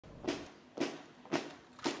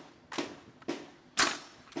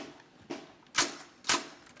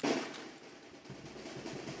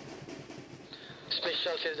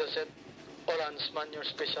Commercial citizen, Orange, man your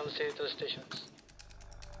special theater stations.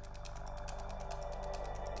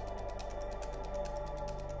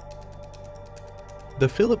 The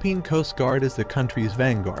Philippine Coast Guard is the country's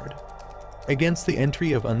vanguard against the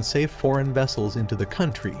entry of unsafe foreign vessels into the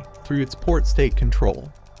country through its port state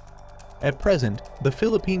control. At present, the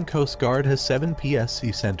Philippine Coast Guard has 7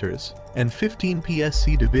 PSC centers and 15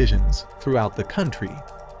 PSC divisions throughout the country.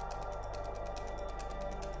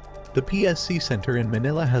 The PSC center in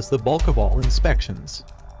Manila has the bulk of all inspections,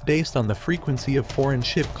 based on the frequency of foreign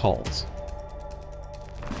ship calls.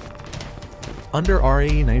 Under RA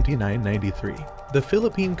 9993, the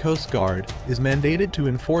Philippine Coast Guard is mandated to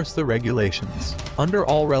enforce the regulations under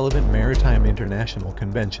all relevant maritime international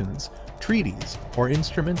conventions, treaties, or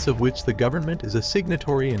instruments of which the government is a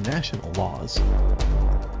signatory in national laws.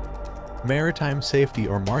 Maritime Safety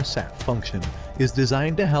or MARSAF function is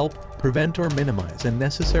designed to help prevent or minimize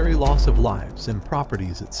unnecessary loss of lives and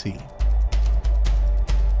properties at sea.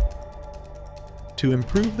 To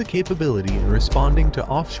improve the capability in responding to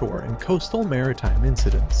offshore and coastal maritime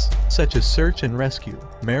incidents, such as search and rescue,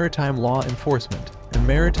 maritime law enforcement, and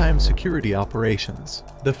maritime security operations,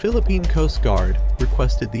 the Philippine Coast Guard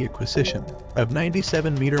requested the acquisition of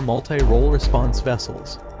 97-meter multi-role response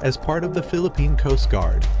vessels as part of the Philippine Coast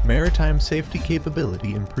Guard Maritime Safety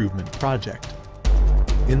Capability Improvement Project.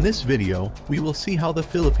 In this video, we will see how the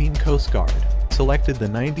Philippine Coast Guard selected the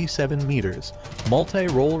 97 meters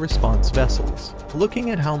multi-role response vessels,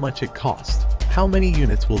 looking at how much it cost, how many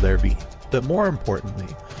units will there be, but more importantly,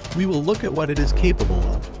 we will look at what it is capable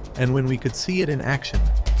of, and when we could see it in action.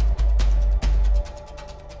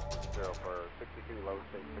 0 for 62, low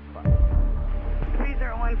state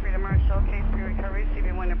 301 Freedom Marshal, case for recovery,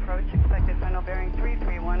 CV1 approach, expected final bearing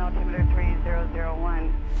 331, altimeter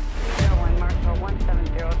 3001. 301 Marshal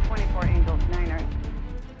 170, 24 Angels, Niner.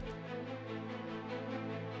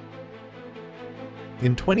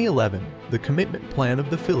 In 2011, the Commitment Plan of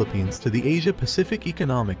the Philippines to the Asia-Pacific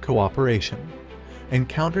Economic Cooperation and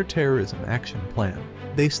Counter-Terrorism Action Plan,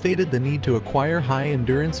 they stated the need to acquire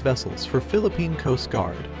high-endurance vessels for Philippine Coast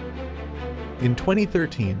Guard. In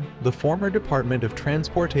 2013, the former Department of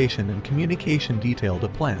Transportation and Communication detailed a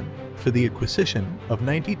plan for the acquisition of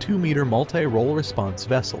 92-meter multi-role response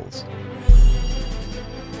vessels.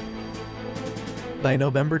 By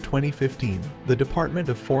November 2015, the Department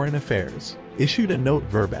of Foreign Affairs issued a note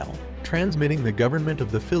verbal transmitting the government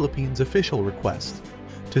of the Philippines' official request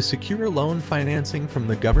to secure loan financing from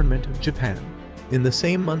the government of Japan. In the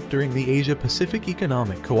same month during the Asia-Pacific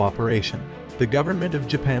Economic Cooperation, the government of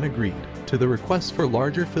Japan agreed to the request for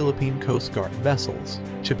larger Philippine Coast Guard vessels.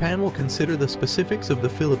 Japan will consider the specifics of the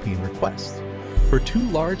Philippine request for 2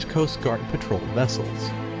 large Coast Guard patrol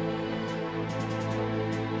vessels.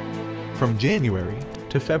 From January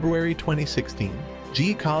to February 2016,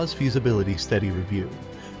 GCA's feasibility study review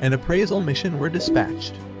and appraisal mission were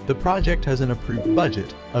dispatched. The project has an approved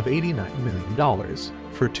budget of $89 million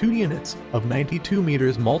for 2 units of 92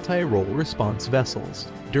 meters multi-role response vessels.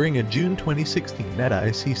 During a June 2016 NETA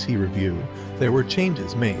ICC review, there were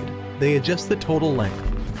changes made. They adjust the total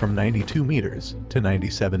length from 92 meters to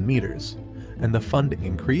 97 meters, and the funding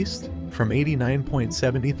increased from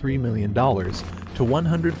 $89.73 million to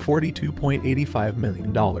 $142.85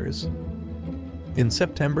 million. In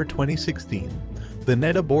September 2016, the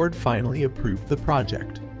NETA board finally approved the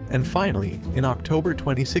project, and finally, in October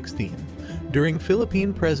 2016, during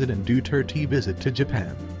Philippine President Duterte's visit to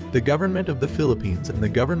Japan, the government of the Philippines and the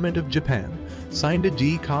government of Japan signed a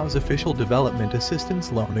GCA's official development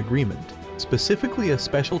assistance loan agreement, specifically a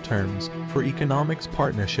special terms for economics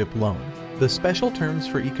partnership loan. The special terms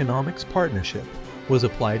for economics partnership was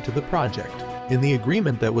applied to the project in the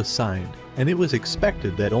agreement that was signed, and it was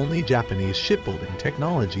expected that only Japanese shipbuilding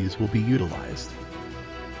technologies will be utilized.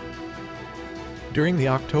 During the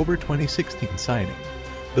October 2016 signing,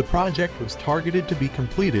 the project was targeted to be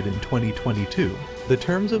completed in 2022. The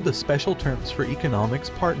terms of the special terms for economics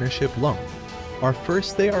partnership loan are: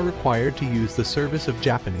 first, they are required to use the service of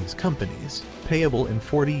Japanese companies, payable in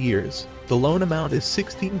 40 years. The loan amount is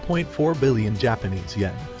 16.4 billion Japanese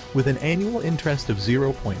yen, with an annual interest of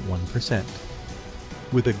 0.1%.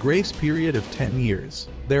 With a grace period of 10 years.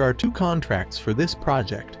 There are 2 contracts for this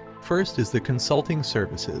project. First is the consulting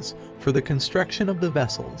services for the construction of the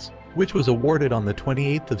vessels, which was awarded on the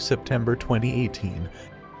 28th of September 2018,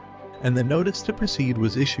 and the notice to proceed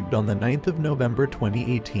was issued on the 9th of November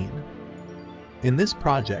 2018. In this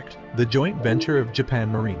project, the joint venture of Japan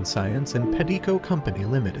Marine Science and Pedico Company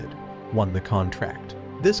Limited won the contract.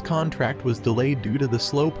 This contract was delayed due to the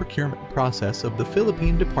slow procurement process of the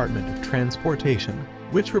Philippine Department of Transportation,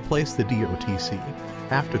 which replaced the DOTC,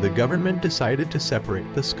 after the government decided to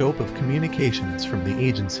separate the scope of communications from the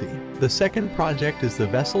agency. The second project is the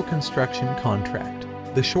vessel construction contract.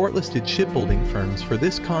 The shortlisted shipbuilding firms for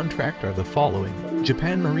this contract are the following: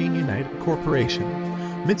 Japan Marine United Corporation,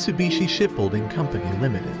 Mitsubishi Shipbuilding Company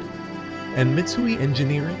Limited, and Mitsui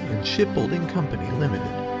Engineering and Shipbuilding Company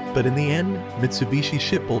Limited. But in the end, Mitsubishi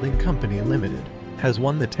Shipbuilding Company Limited has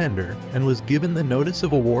won the tender and was given the notice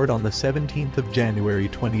of award on the 17th of January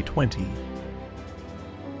 2020.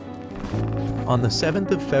 On the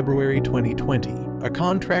 7th of February 2020, a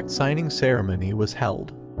contract signing ceremony was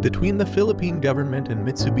held between the Philippine government and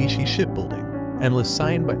Mitsubishi Shipbuilding, and was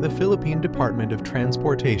signed by the Philippine Department of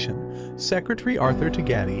Transportation, Secretary Arthur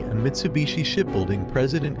Tagati, and Mitsubishi Shipbuilding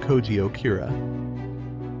President Koji Okura.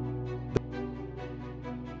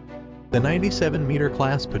 The 97-meter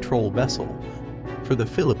class patrol vessel for the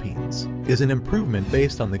Philippines is an improvement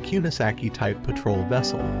based on the Kunisaki-type patrol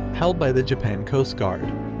vessel held by the Japan Coast Guard,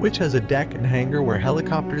 which has a deck and hangar where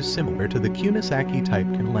helicopters similar to the Kunisaki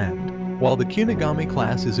type can land, while the Kunigami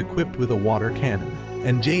class is equipped with a water cannon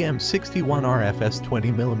and JM-61 RFS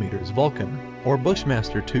 20mm Vulcan or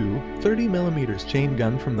Bushmaster 2 30mm chain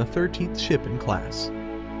gun from the 13th ship in class.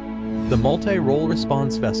 The multi-role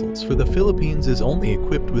response vessels for the Philippines is only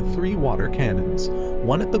equipped with 3 water cannons,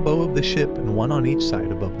 one at the bow of the ship and one on each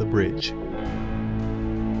side above the bridge.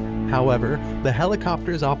 However, the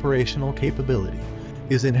helicopter's operational capability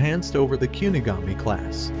is enhanced over the Kunigami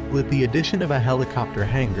class. With the addition of a helicopter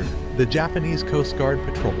hangar, the Japanese Coast Guard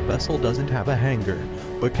patrol vessel doesn't have a hangar,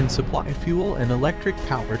 but can supply fuel and electric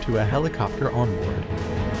power to a helicopter on board.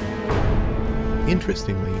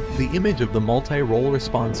 Interestingly, the image of the multi-role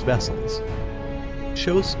response vessels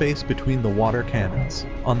shows space between the water cannons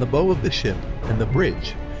on the bow of the ship and the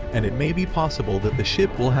bridge, and it may be possible that the ship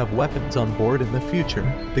will have weapons on board in the future.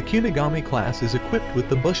 The Kunigami class is equipped with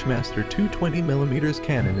the Bushmaster 2 20mm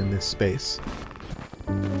cannon in this space.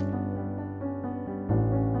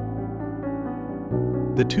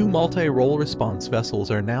 The 2 multi-role response vessels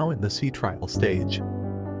are now in the sea trial stage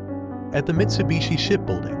at the Mitsubishi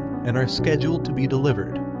Shipbuilding and are scheduled to be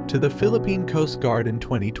delivered to the Philippine Coast Guard in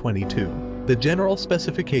 2022. The general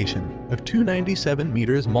specification of 297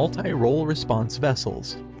 meters multi-role response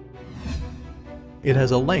vessels. It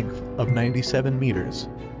has a length of 97 meters,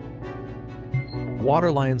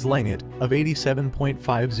 waterlines length of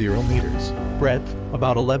 87.50 meters, breadth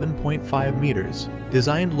about 11.5 meters,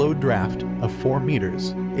 designed load draft of 4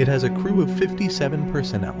 meters. It has a crew of 57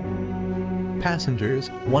 personnel. Passengers,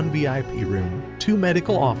 1 VIP room, 2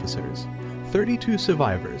 medical officers, 32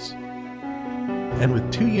 survivors, and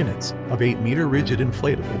with 2 units of 8-meter rigid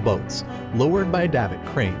inflatable boats, lowered by davit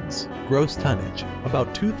cranes. Gross tonnage,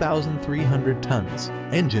 about 2,300 tons.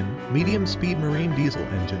 Engine, medium-speed marine diesel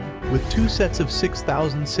engine, with 2 sets of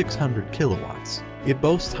 6,600 kilowatts. It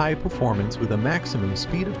boasts high performance with a maximum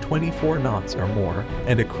speed of 24 knots or more,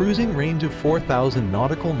 and a cruising range of 4,000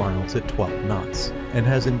 nautical miles at 12 knots, and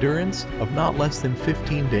has endurance of not less than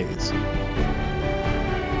 15 days.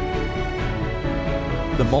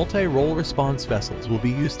 The multi-role response vessels will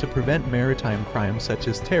be used to prevent maritime crimes such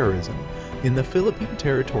as terrorism in the Philippine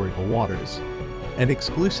territorial waters, an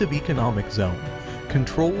exclusive economic zone,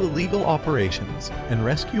 control illegal operations, and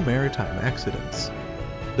rescue maritime accidents.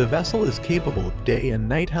 The vessel is capable of day and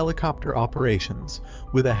night helicopter operations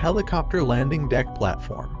with a helicopter landing deck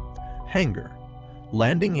platform, hangar,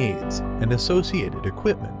 landing aids, and associated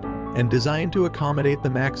equipment, and designed to accommodate the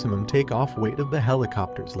maximum takeoff weight of the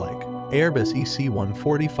helicopters like Airbus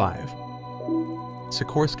EC-145,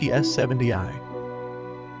 Sikorsky S-70I,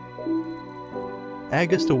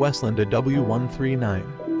 AgustaWestland W-139,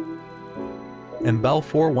 and Bell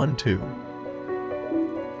 412.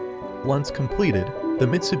 Once completed, the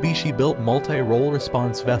Mitsubishi-built multi-role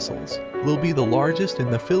response vessels will be the largest in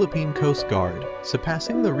the Philippine Coast Guard,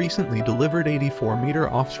 surpassing the recently delivered 84-meter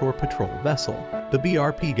offshore patrol vessel, the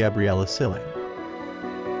BRP Gabriela Silang.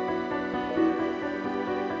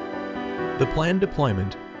 The planned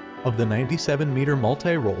deployment of the 97-meter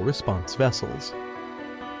multi-role response vessels,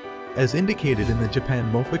 as indicated in the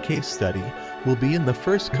Japan MOFA case study, will be in the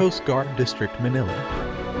 1st Coast Guard District Manila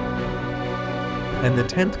and the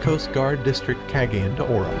 10th Coast Guard District Cagayan de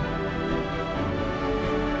Oro.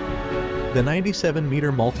 The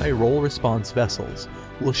 97-meter multi-role response vessels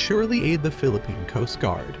will surely aid the Philippine Coast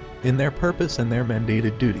Guard in their purpose and their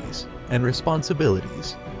mandated duties and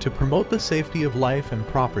responsibilities to promote the safety of life and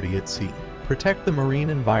property at sea, protect the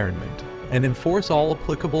marine environment, and enforce all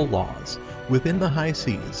applicable laws within the high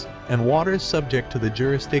seas and waters subject to the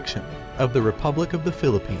jurisdiction of the Republic of the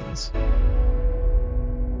Philippines.